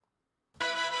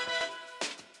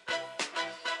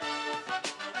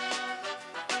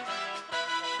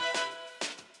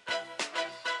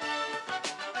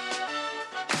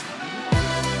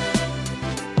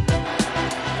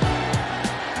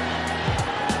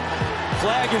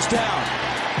Flag is down.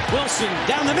 Wilson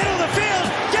down the middle of the field.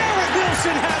 Garrett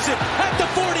Wilson has it at the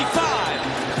 45.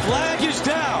 Flag is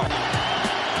down.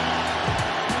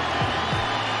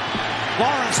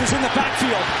 Lawrence is in the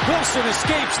backfield. Wilson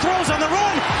escapes, throws on the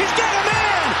run. He's got a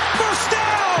man. First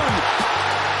down.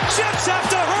 Jets have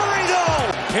to hurry though.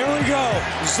 Here we go.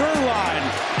 Zuerlein,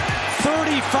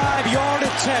 35-yard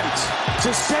attempt to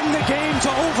send the game to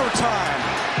overtime.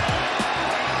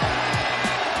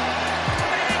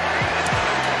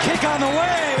 Kick on the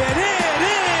way, and it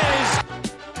is!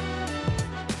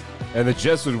 And the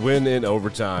Jets would win in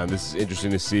overtime. This is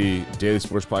interesting to see. Daily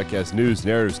Sports Podcast news,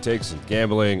 narratives, takes, and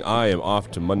gambling. I am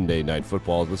off to Monday Night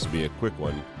Football. This will be a quick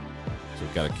one, so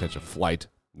we've got to catch a flight.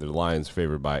 The Lions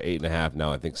favored by 8.5.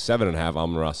 Now I think 7.5.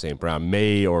 Amon-Ra St. Brown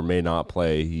may or may not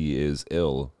play. He is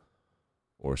ill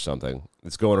or something.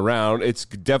 It's going around. It's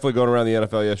definitely going around the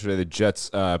NFL yesterday. The Jets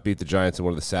beat the Giants in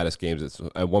one of the saddest games.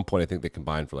 At one point, I think they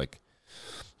combined for like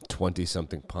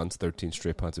 20-something punts, 13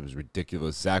 straight punts. It was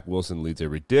ridiculous. Zach Wilson leads a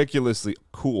ridiculously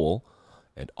cool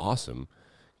and awesome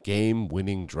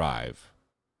game-winning drive.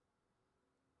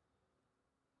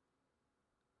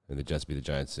 And the Jets beat the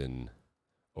Giants in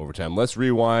overtime. Let's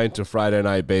rewind to Friday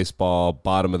Night Baseball.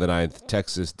 Bottom of the ninth.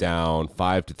 Texas down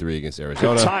 5-3 against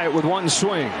Arizona. Could tie it with one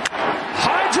swing.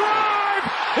 High drive!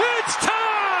 It's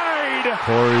tied!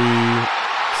 Corey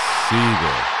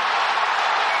Seager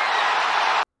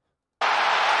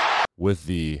with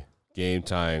the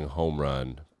game-tying home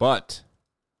run. But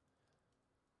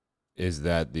is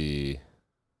that the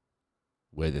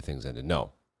way that things ended?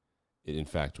 No. It, in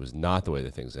fact, was not the way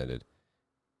that things ended.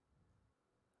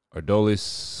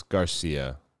 Adolis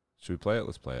Garcia. Should we play it?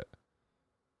 Let's play it.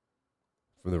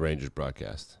 From the Rangers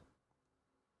broadcast.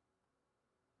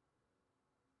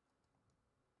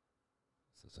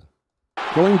 Listen.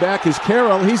 Going back is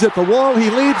Carroll. He's at the wall.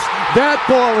 He leaps. That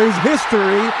ball is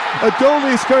history.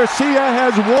 Adolis Garcia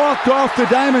has walked off the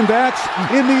Diamondbacks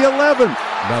in the 11th.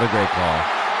 Not a great call.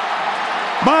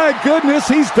 My goodness,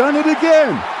 he's done it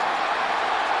again.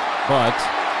 But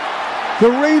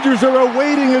the Rangers are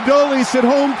awaiting Adolis at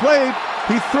home plate.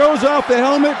 He throws off the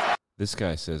helmet. this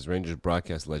guy says Rangers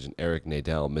broadcast legend Eric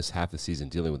Nadel missed half the season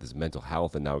dealing with his mental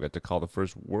health and now got to call the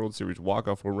first World Series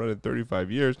walk-off home run in 35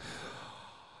 years.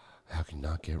 How can you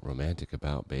not get romantic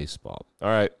about baseball? All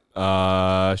right.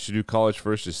 Should do college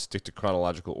first. Just stick to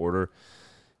chronological order.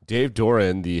 Dave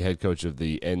Doran, the head coach of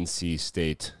the NC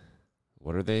State.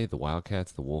 What are they? The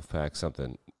Wildcats? The Wolfpack?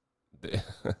 Something.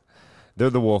 They're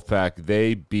the Wolfpack.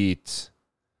 They beat,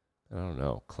 I don't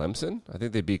know, Clemson? I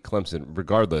think they beat Clemson.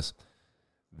 Regardless,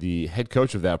 the head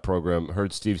coach of that program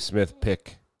heard Steve Smith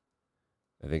pick,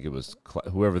 I think it was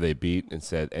whoever they beat, and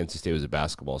said NC State was a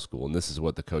basketball school. And this is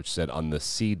what the coach said on the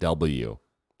CW,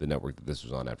 the network that this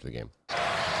was on after the game.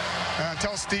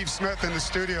 Tell Steve Smith in the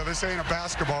studio, this ain't a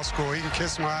basketball school. He can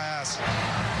kiss my ass.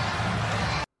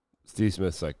 Steve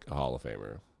Smith's like a Hall of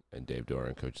Famer, and Dave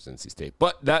Doran coaches NC State.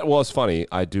 But that was funny.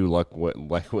 I do like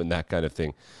when that kind of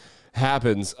thing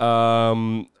happens.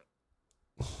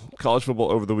 College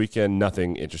football over the weekend,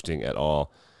 nothing interesting at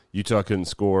all. Utah couldn't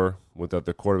score without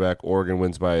their quarterback. Oregon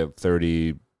wins by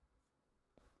 30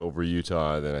 over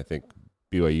Utah. Then I think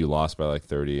BYU lost by like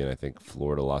 30, and I think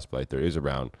Florida lost by 30. It was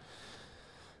around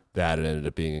that. It ended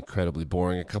up being incredibly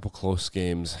boring. A couple close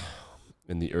games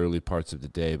in the early parts of the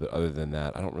day, but other than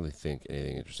that, I don't really think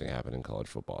anything interesting happened in college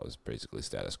football. It was basically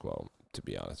status quo, to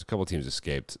be honest. A couple teams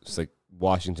escaped. It's like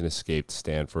Washington escaped,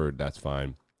 Stanford, that's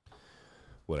fine.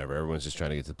 Whatever, everyone's just trying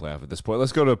to get to the playoff at this point.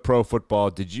 Let's go to pro football.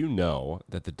 Did you know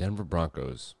that the Denver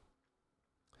Broncos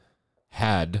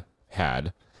had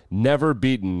never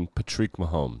beaten Patrick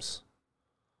Mahomes?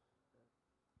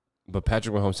 But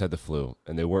Patrick Mahomes had the flu,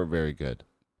 and they weren't very good.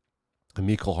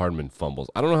 Mecole Hardman fumbles.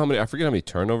 I don't know how many, I forget how many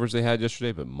turnovers they had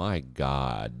yesterday, but my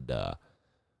God,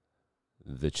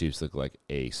 the Chiefs looked like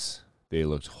ace. They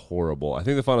looked horrible. I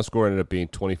think the final score ended up being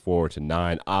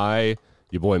 24-9.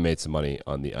 Your boy made some money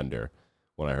on the under.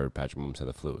 When I heard Patrick Mahomes had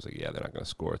the flu, I was like, yeah, they're not going to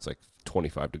score. It's like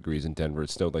 25 degrees in Denver.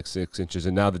 It snowed like 6 inches,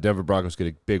 and now the Denver Broncos get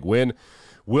a big win.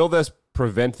 Will this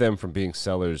prevent them from being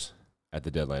sellers at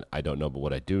the deadline? I don't know, but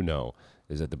what I do know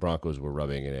is that the Broncos were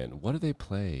rubbing it in. What do they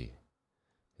play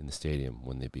in the stadium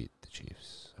when they beat the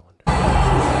Chiefs? I wonder.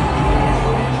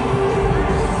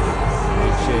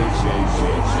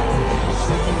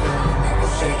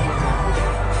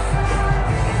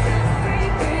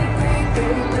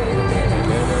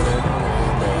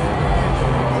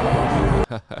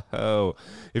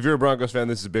 If you're a Broncos fan,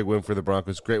 this is a big win for the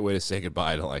Broncos. Great way to say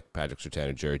goodbye to like Patrick Surtain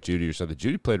or Jerry Jeudy or something.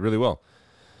 Jeudy played really well.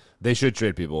 They should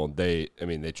trade people. They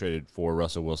traded for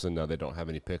Russell Wilson. Now they don't have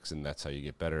any picks, and that's how you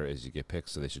get better as you get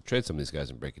picks. So they should trade some of these guys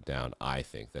and break it down. I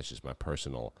think that's just my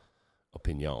personal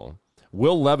opinion.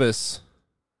 Will Levis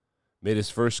made his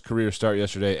first career start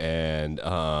yesterday, and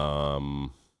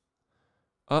someone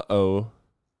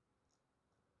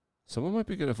might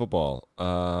be good at football.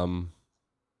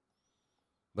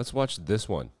 Let's watch this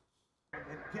one.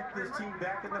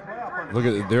 Look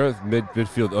at they're at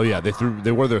midfield. Oh yeah,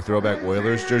 they wore their throwback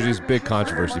Oilers jerseys. Big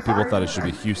controversy. People thought it should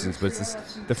be Houston's, but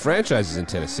it's the franchise is in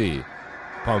Tennessee.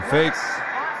 Palm fake.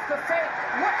 Off the fake,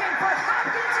 looking for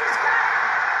Hopkins.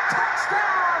 He's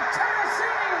got it.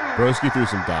 Touchdown, Tennessee. Broski threw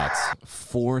some dots.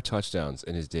 4 touchdowns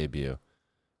in his debut.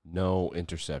 No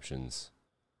interceptions.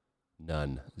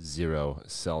 None. 0.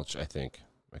 Selch, I think.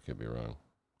 I could be wrong.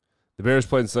 The Bears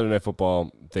played Sunday Night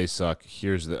Football. They suck.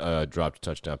 Here's the dropped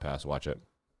touchdown pass. Watch it.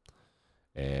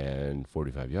 And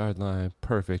 45-yard line.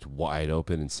 Perfect. Wide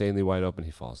open. Insanely wide open.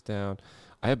 He falls down.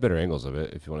 I have better angles of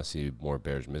it if you want to see more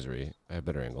Bears misery. I have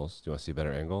better angles. Do you want to see a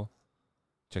better angle?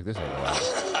 Check this angle out.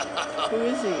 Who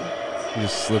is he? He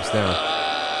just slips down.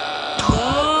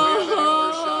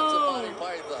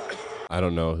 I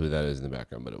don't know who that is in the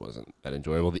background, but it wasn't that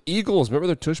enjoyable. The Eagles, remember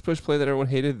their tush-push play that everyone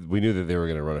hated? We knew that they were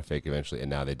going to run a fake eventually, and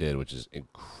now they did, which is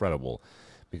incredible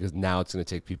because now it's going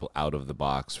to take people out of the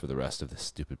box for the rest of this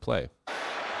stupid play.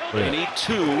 They need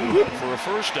 2 for a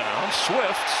first down.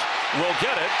 Swift will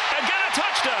get it and get a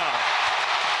touchdown.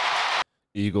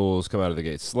 Eagles come out of the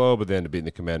gate slow, but they end up beating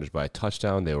the Commanders by a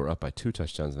touchdown. They were up by 2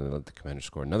 touchdowns, and they let the Commanders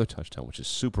score another touchdown, which is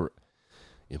super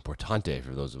importante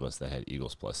for those of us that had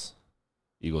Eagles plus.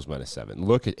 Eagles -7.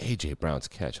 Look at A.J. Brown's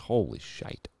catch. Holy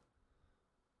shite.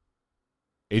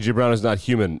 A.J. Brown is not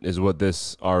human, is what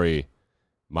this Ari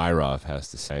Myrov has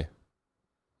to say.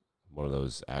 One of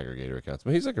those aggregator accounts.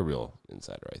 But he's like a real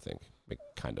insider, I think.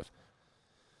 Kind of.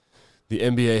 The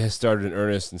NBA has started in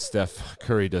earnest, and Steph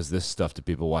Curry does this stuff to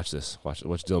people. Watch this. Watch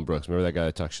Dylan Brooks. Remember that guy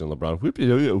that talks shit on LeBron? Whoop.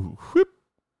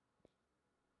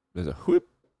 There's a whoop.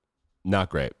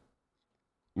 Not great.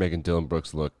 Making Dylan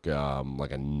Brooks look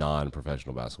like a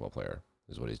non-professional basketball player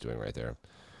is what he's doing right there.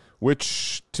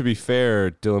 Which, to be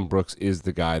fair, Dylan Brooks is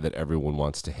the guy that everyone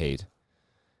wants to hate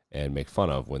and make fun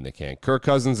of when they can. Kirk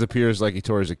Cousins appears like he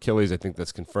tore his Achilles. I think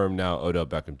that's confirmed now. Odell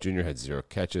Beckham Jr. had 0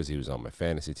 catches. He was on my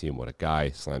fantasy team. What a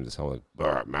guy. Slams his helmet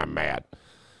like, I'm mad.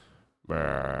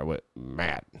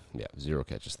 Mad. Yeah, 0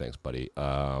 catches. Thanks, buddy.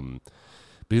 But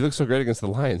he looks so great against the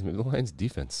Lions. Maybe the Lions'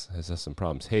 defense has some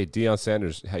problems. Hey, Deion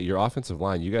Sanders, your offensive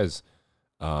line, you guys,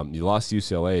 you lost to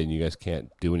UCLA and you guys can't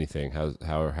do anything. How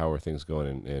are things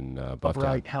going in Bufftown?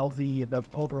 Upright, healthy, the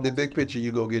overall. The big picture,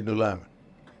 you go get new linemen.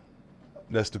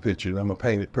 That's the picture. I'm going to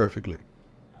paint it perfectly.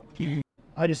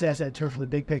 I just asked that in terms of the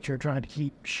big picture, trying to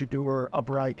keep Shedeur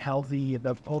upright, healthy,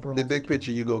 the overall. The big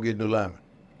picture, you go get new linemen.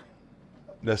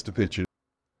 That's the picture.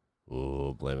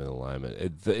 Oh, blaming the lineman.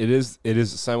 It is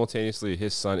simultaneously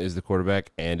his son is the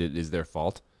quarterback and it is their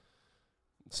fault.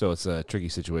 So it's a tricky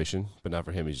situation, but not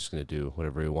for him. He's just going to do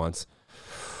whatever he wants.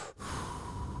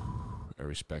 I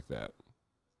respect that.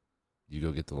 You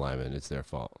go get the lineman. It's their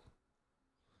fault.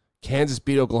 Kansas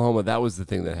beat Oklahoma. That was the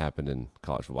thing that happened in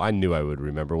college football. I knew I would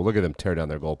remember. Well, look at them tear down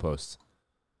their goalposts.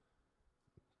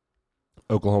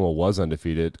 Oklahoma was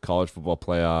undefeated. College football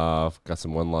playoff. Got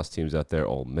some one-loss teams out there.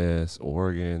 Ole Miss,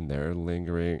 Oregon, they're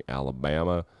lingering.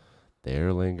 Alabama,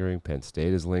 they're lingering. Penn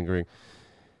State is lingering.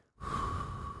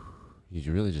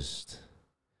 You really just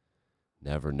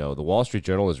never know. The Wall Street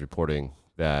Journal is reporting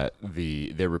that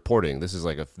this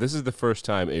is the first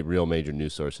time a real major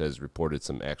news source has reported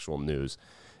some actual news,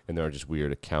 and there are just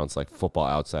weird accounts like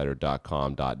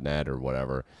footballoutsider.com, .net, or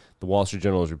whatever. The Wall Street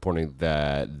Journal is reporting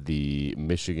that the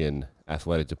Michigan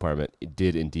athletic department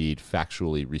did indeed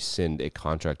factually rescind a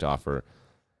contract offer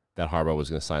that Harbaugh was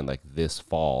going to sign like this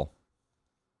fall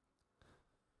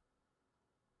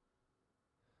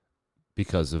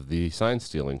because of the sign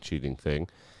stealing cheating thing.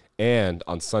 And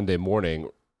on Sunday morning,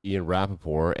 Ian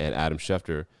Rappaport and Adam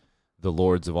Schefter, the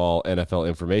lords of all NFL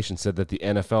information, said that the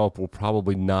NFL will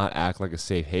probably not act like a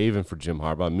safe haven for Jim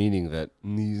Harbaugh, meaning that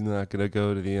he's not going to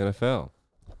go to the NFL.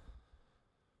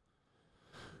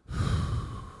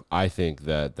 I think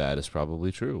that is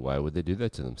probably true. Why would they do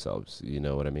that to themselves? You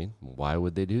know what I mean? Why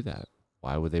would they do that?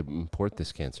 Why would they import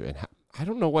this cancer? And I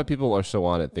don't know why people are so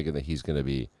on it thinking that he's going to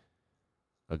be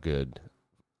a good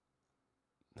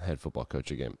head football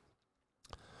coach again.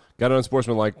 Got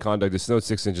unsportsmanlike conduct. It snowed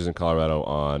 6 inches in Colorado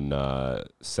on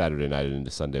Saturday night and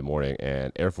into Sunday morning,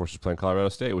 and Air Force is playing Colorado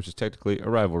State, which is technically a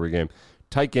rivalry game.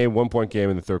 Tight game, 1-point game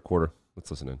in the third quarter.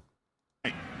 Let's listen in.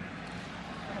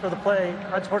 For the play,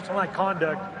 unsportsmanlike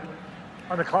conduct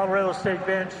on the Colorado State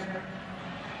bench.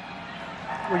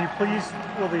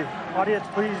 will the audience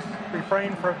please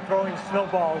refrain from throwing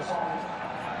snowballs?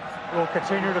 It will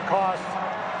continue to cost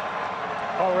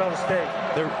Colorado State.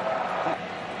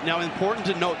 Now, important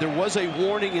to note, there was a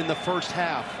warning in the first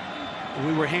half.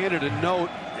 We were handed a note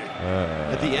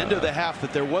at the end of the half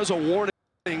that there was a warning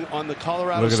on the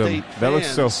Colorado State fans. That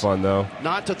looks so fun, though.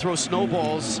 Not to throw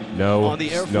snowballs on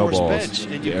the Air Force bench.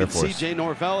 And you can see Jay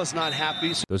Norvell is not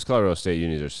happy. Those Colorado State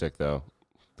unis are sick, though.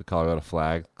 The Colorado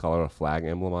flag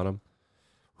emblem on them.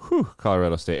 Whew,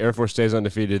 Colorado State. Air Force stays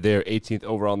undefeated. They're 18th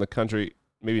overall in the country.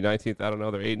 Maybe 19th. I don't know.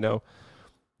 They're 8-0.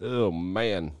 Oh,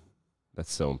 man.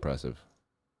 That's so impressive.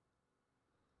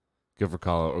 Good for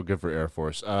Colorado, or good for Air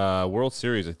Force. World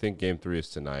Series, I think Game 3 is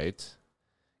tonight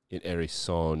in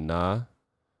Arizona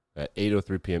at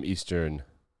 8:03 p.m. Eastern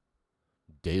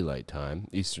Daylight Time.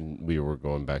 Eastern, we were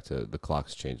going back to the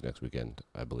clocks change next weekend,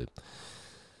 I believe.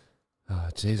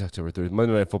 Today's October 3rd.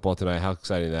 Monday Night Football tonight. How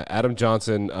exciting that. Adam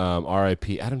Johnson,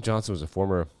 RIP. Adam Johnson was a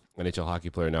former NHL hockey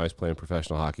player. Now he's playing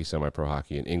professional hockey, semi-pro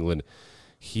hockey in England.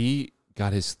 He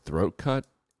got his throat cut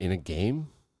in a game,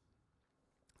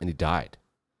 and he died.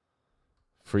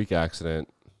 Freak accident.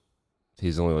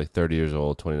 He's only like 30 years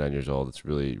old, 29 years old. It's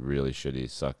really, really shitty.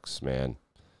 Sucks, man.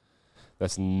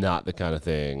 That's not the kind of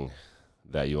thing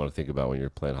that you want to think about when you're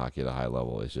playing hockey at a high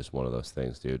level. It's just one of those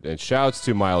things, dude. And shouts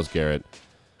to Myles Garrett,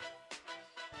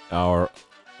 our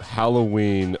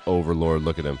Halloween overlord.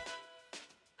 Look at him.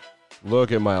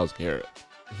 Look at Myles Garrett.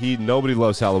 Nobody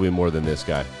loves Halloween more than this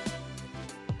guy.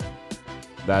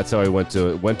 That's how he went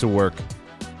to work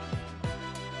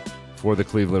for the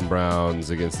Cleveland Browns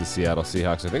against the Seattle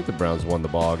Seahawks. I think the Browns won the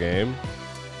ball game.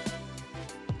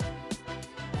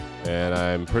 And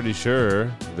I'm pretty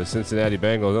sure the Cincinnati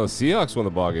Bengals, no, the Seahawks won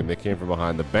the ball game. They came from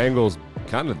behind. The Bengals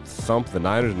kind of thumped the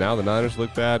Niners. Now the Niners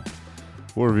look bad.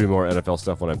 We'll review more NFL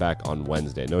stuff when I'm back on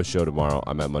Wednesday. No show tomorrow.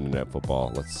 I'm at Monday Night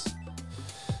Football. Let's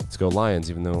go Lions,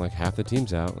 even though like half the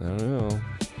team's out. I don't know.